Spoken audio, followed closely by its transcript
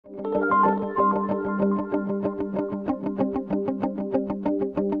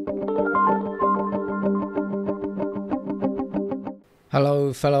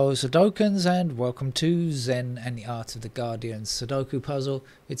Hello fellow Sudokans and welcome to Zen and the Art of the Guardian Sudoku puzzle.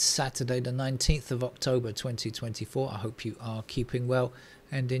 It's Saturday the 19th of October 2024. I hope you are keeping well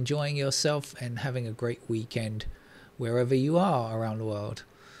and enjoying yourself and having a great weekend wherever you are around the world.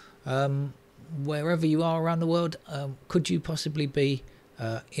 Wherever you are around the world, could you possibly be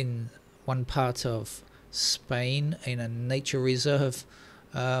in one part of Spain in a nature reserve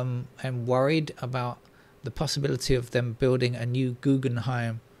and worried about the possibility of them building a new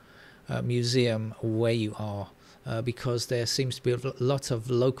Guggenheim museum where you are, because there seems to be a lot of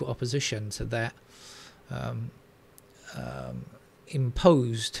local opposition to that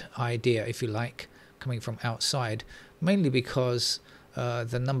imposed idea, if you like, coming from outside, mainly because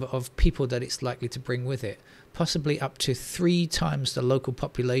the number of people that it's likely to bring with it, possibly up to 3 times the local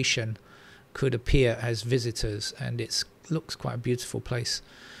population, could appear as visitors, and it looks quite a beautiful place.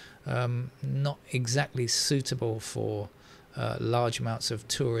 Not exactly suitable for large amounts of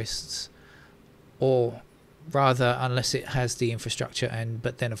tourists, or rather, unless it has the infrastructure.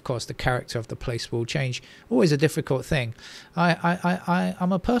 But then of course the character of the place will change. Always a difficult thing.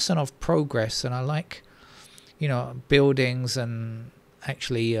 I'm a person of progress, and I like, buildings, and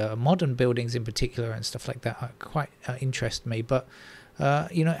actually modern buildings in particular and stuff like that quite interest me. But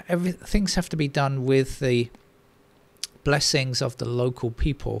things have to be done with the blessings of the local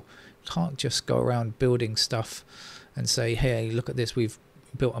people. Can't just go around building stuff and say, hey, look at this, we've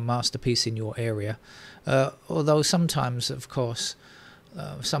built a masterpiece in your area. Although sometimes, of course,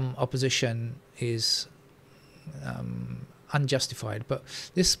 some opposition is unjustified, but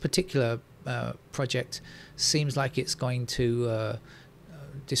this particular project seems like it's going to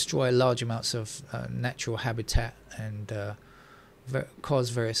destroy large amounts of natural habitat and cause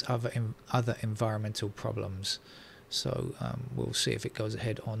various other environmental problems. So we'll see if it goes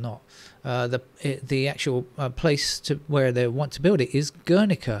ahead or not. The actual place where they want to build it is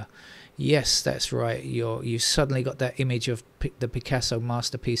Guernica. Yes, that's right. You suddenly got that image of the Picasso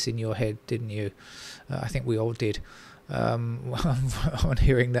masterpiece in your head, didn't you? I think we all did. On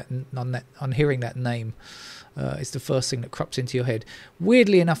hearing that name, it's the first thing that cropped into your head.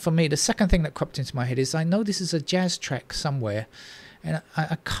 Weirdly enough for me, the second thing that cropped into my head is I know this is a jazz track somewhere, and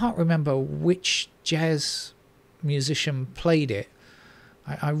I can't remember which jazz musician played it.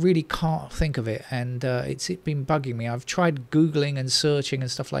 I really can't think of it, and it's been bugging me. I've tried googling and searching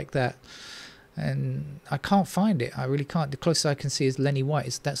and stuff like that, and I can't find it. I really can't. The closest I can see is Lenny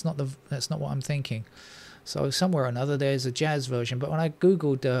White. That's not what I'm thinking. So somewhere or another there's a jazz version, but when I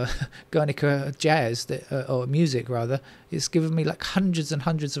googled Guernica jazz, or music rather, it's given me like hundreds and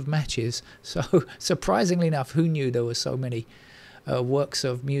hundreds of matches. So surprisingly enough, who knew there were so many works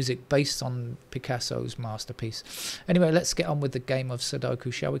of music based on Picasso's masterpiece. Anyway, let's get on with the game of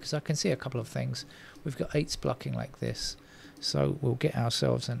Sudoku, shall we? Because I can see a couple of things. We've got 8s blocking like this, so we'll get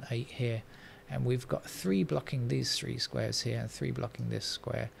ourselves an 8 here, and we've got 3 blocking these 3 squares here, and 3 blocking this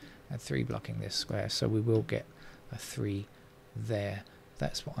square, and 3 blocking this square, so we will get a 3 there.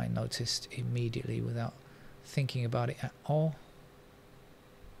 That's what I noticed immediately without thinking about it at all.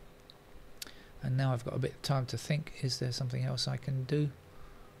 And now I've got a bit of time to think. Is there something else I can do?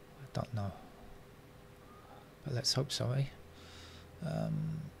 I don't know. But let's hope so, eh?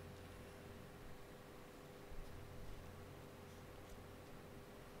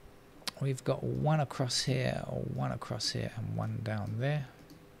 We've got 1 across here, or 1 across here, and 1 down there.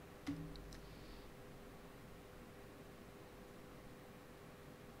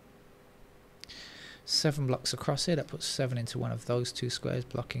 Seven blocks across here, that puts 7 into one of those 2 squares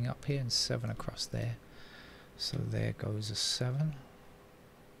blocking up here, and 7 across there. So there goes a 7.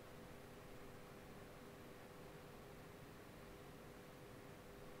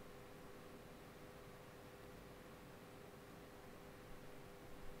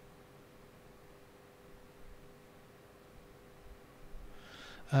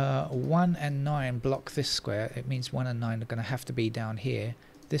 One and 9 block this square. It means 1 and 9 are going to have to be down here.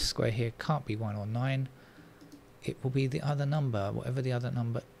 This square here can't be 1 or 9. It will be the other number, whatever the other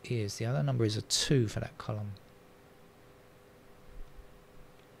number is. The other number is a 2 for that column.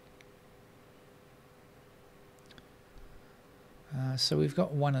 So we've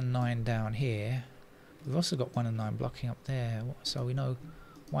got 1 and 9 down here. We've also got 1 and 9 blocking up there. So we know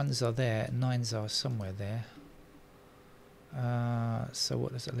 1s are there, 9s are somewhere there. So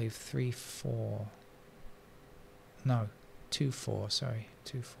what does it leave? 3, 4. No. 2, 4, sorry,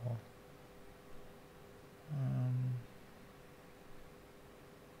 2, 4.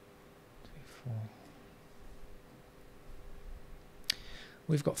 3, 4.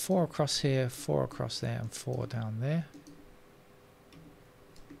 We've got 4 across here, 4 across there, and 4 down there.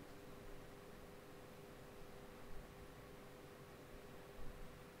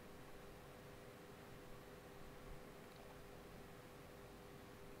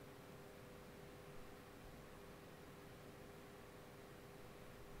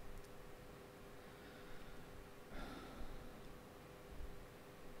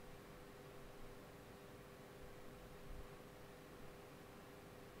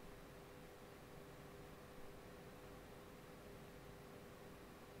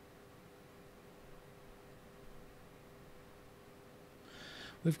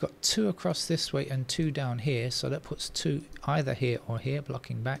 We've got 2 across this way and 2 down here, so that puts 2 either here or here,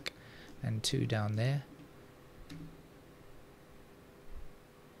 blocking back, and 2 down there.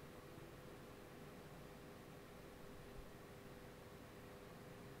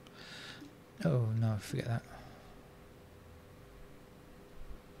 Oh no, forget that.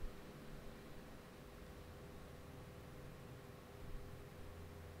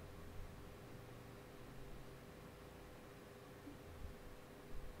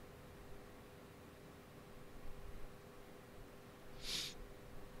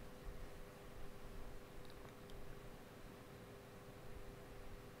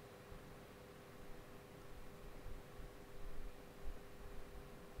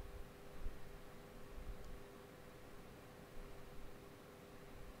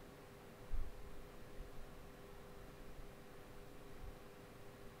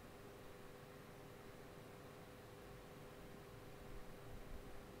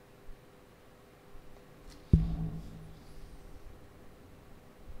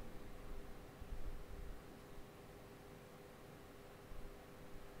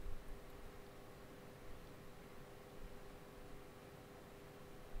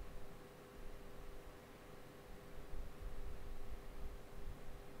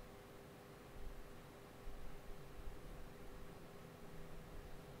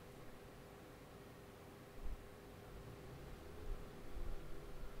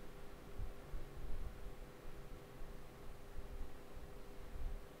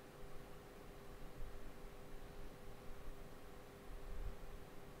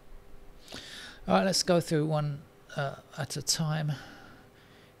 Alright, let's go through one at a time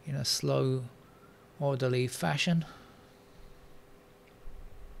in a slow, orderly fashion.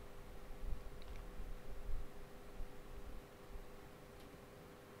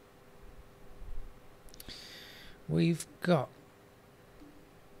 We've got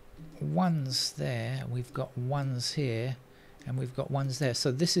ones there, we've got ones here, and we've got ones there.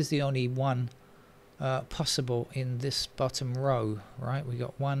 So this is the only one possible in this bottom row, right? We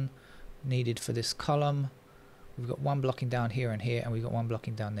got one needed for this column. We've got one blocking down here and here, and we've got one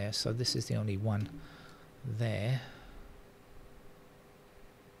blocking down there. So this is the only one there.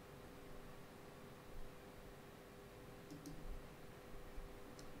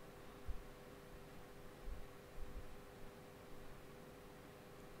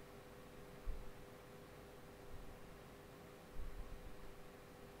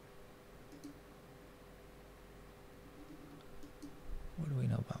 What do we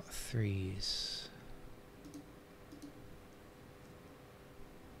know about threes?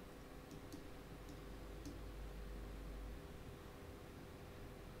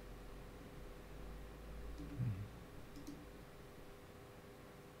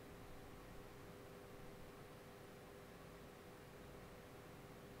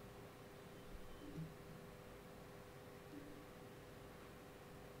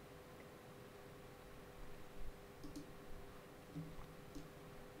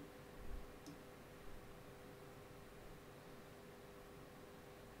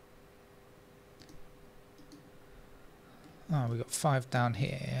 Oh, we got 5 down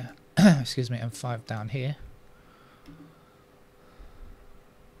here, excuse me, and 5 down here.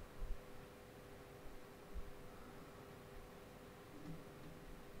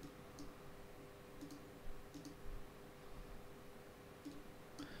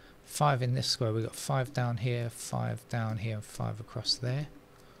 Five in this square. We got 5 down here, 5 down here, and 5 across there.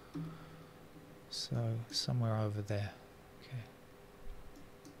 So somewhere over there. Okay.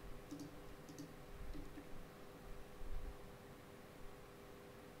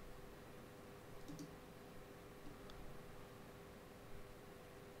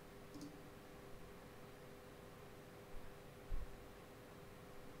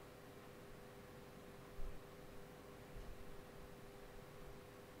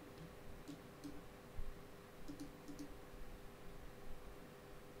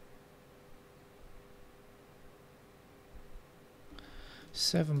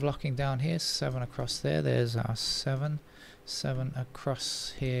 Seven blocking down here, 7 across there. There's our 7. 7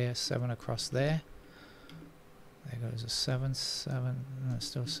 across here, 7 across there. There goes a 7, 7. No, it's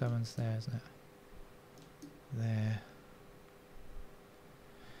still 7's there, isn't it? There.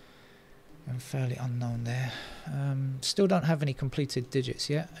 And fairly unknown there. Still don't have any completed digits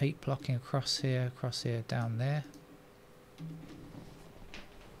yet. 8 blocking across here, down there.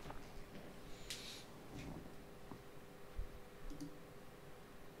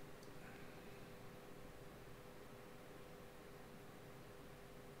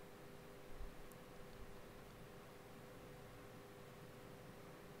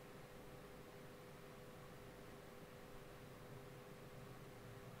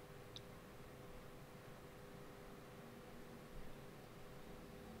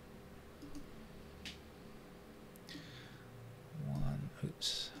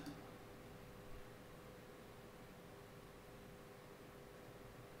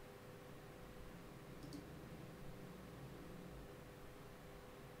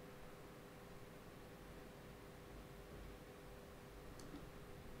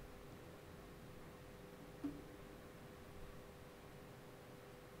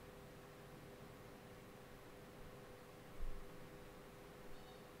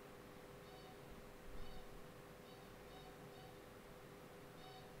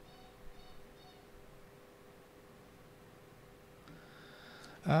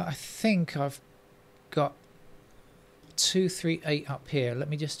 I think I've got 2, 3, 8 up here. Let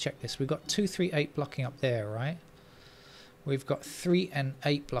me just check this. We've got 2, 3, 8 blocking up there, right? We've got 3 and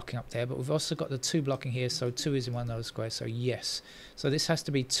 8 blocking up there, but we've also got the 2 blocking here, so 2 is in one of those squares, so yes. So this has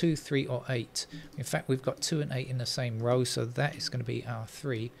to be 2, 3, or 8. In fact, we've got 2 and 8 in the same row, so that is going to be our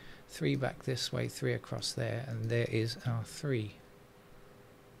 3. 3 back this way, 3 across there, and there is our 3.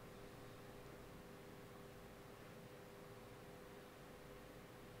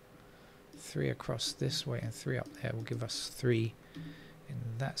 Three across this way and 3 up there will give us 3 in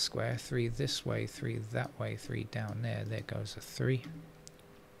that square, 3 this way, 3 that way, 3 down there. There goes a 3.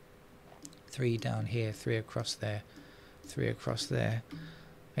 3 down here, 3 across there, 3 across there.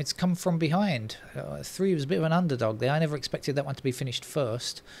 It's come from behind. 3 was a bit of an underdog there. I never expected that one to be finished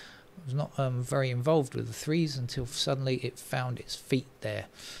first. I was not very involved with the 3s until suddenly it found its feet there.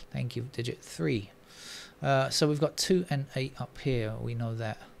 Thank you, digit 3. So we've got 2 and 8 up here. We know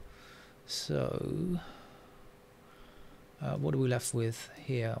that. So what are we left with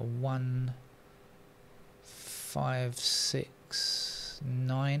here? 1, 5, 6,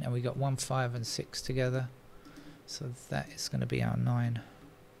 9, and we got 1, 5, and 6 together. So that is going to be our 9.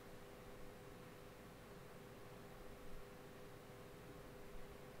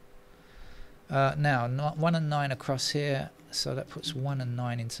 Now 1 and 9 across here, so that puts 1 and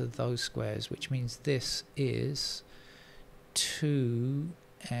 9 into those squares, which means this is 2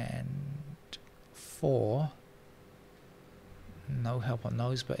 and 4. No help on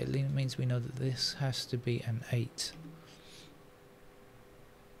those, but it means we know that this has to be an 8.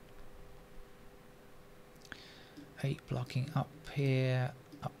 8 blocking up here,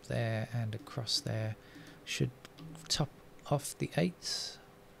 up there, and across there should top off the 8s.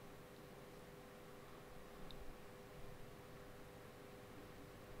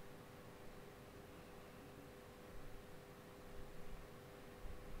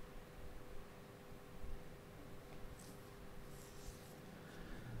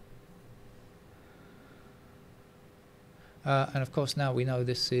 And of course now we know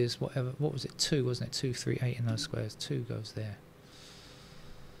this is whatever, what was it, 2 wasn't it, 2, 3, 8 in those squares, 2 goes there.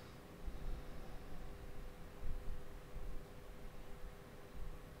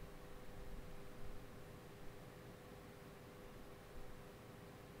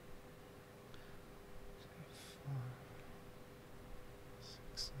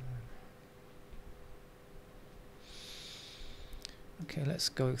 Okay, let's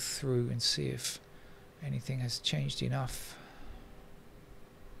go through and see if anything has changed enough.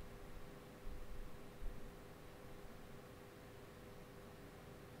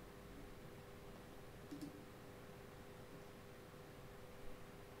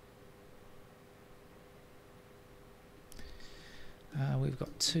 We've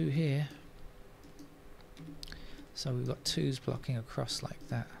got 2 here, so we've got 2s blocking across like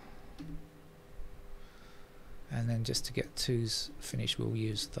that, and then just to get 2s finished we'll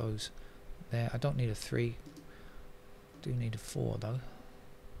use those there. I don't need a 3, do need a 4 though.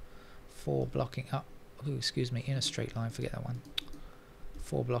 4 blocking up, ooh, excuse me, in a straight line, forget that one.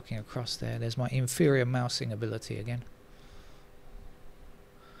 4 blocking across there. There's my inferior mousing ability again.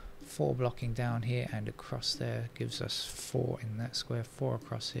 4 blocking down here and across there gives us 4 in that square. 4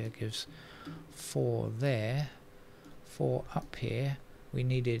 across here gives 4 there. 4 up here. We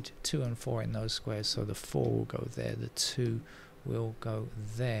needed 2 and 4 in those squares, so the 4 will go there, the 2 will go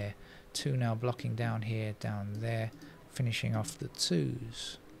there. 2 now blocking down here, down there, finishing off the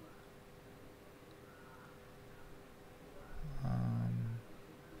 2s.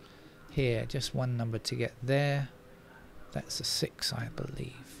 Here, just one number to get there. That's a 6, I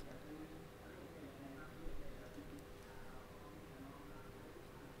believe.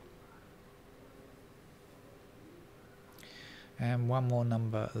 And one more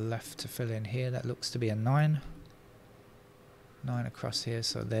number left to fill in here. That looks to be a 9. 9 across here,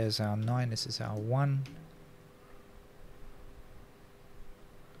 so there's our 9. This is our 1.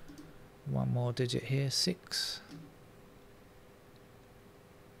 One more digit here, 6.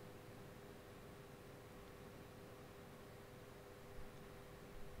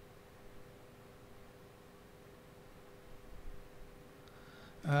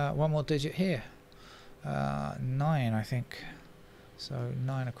 One more digit here, 9 I think. So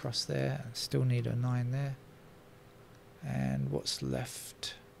 9 across there, still need a 9 there. And what's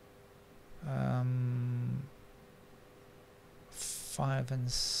left? 5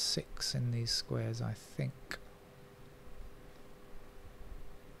 and 6 in these squares, I think.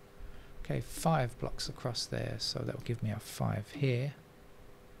 Okay, 5 blocks across there, so that will give me a 5 here.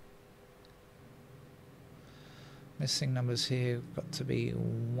 Missing numbers here got to be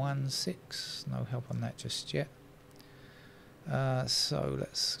 1, 6. No help on that just yet. So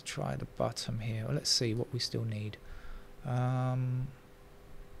let's try the bottom here. Well, let's see what we still need.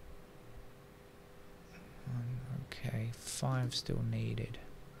 Okay, 5 still needed.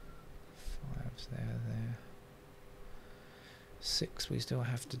 5's there. 6 we still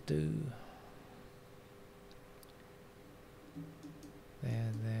have to do.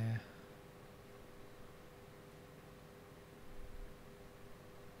 There.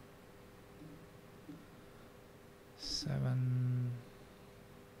 7.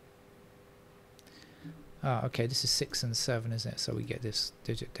 Ah, okay, this is 6 and 7, isn't it? So we get this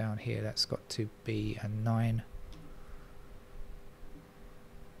digit down here. That's got to be a 9.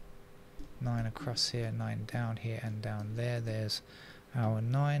 9 across here, 9 down here, and down there. There's our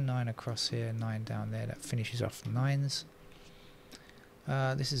 9. 9 across here, 9 down there. That finishes off 9s.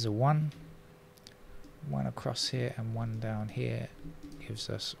 This is a 1. 1 across here and 1 down here gives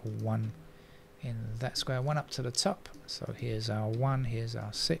us a 1 in that square. 1 up to the top. So here's our 1, here's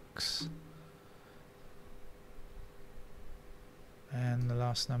our 6. And the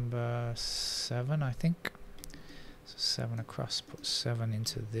last number 7, I think. So 7 across, put 7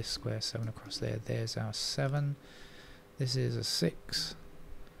 into this square, 7 across there. There's our 7. This is a 6.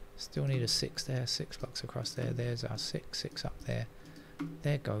 Still need a 6 there, 6 blocks across there. There's our 6, 6 up there.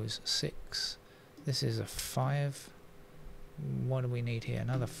 There goes 6. This is a 5. What do we need here?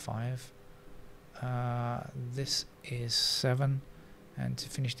 Another 5. This is 7. And to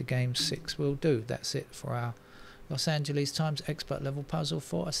finish the game, 6 will do. That's it for our Los Angeles Times expert level puzzle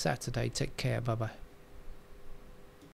for a Saturday. Take care. Bye bye.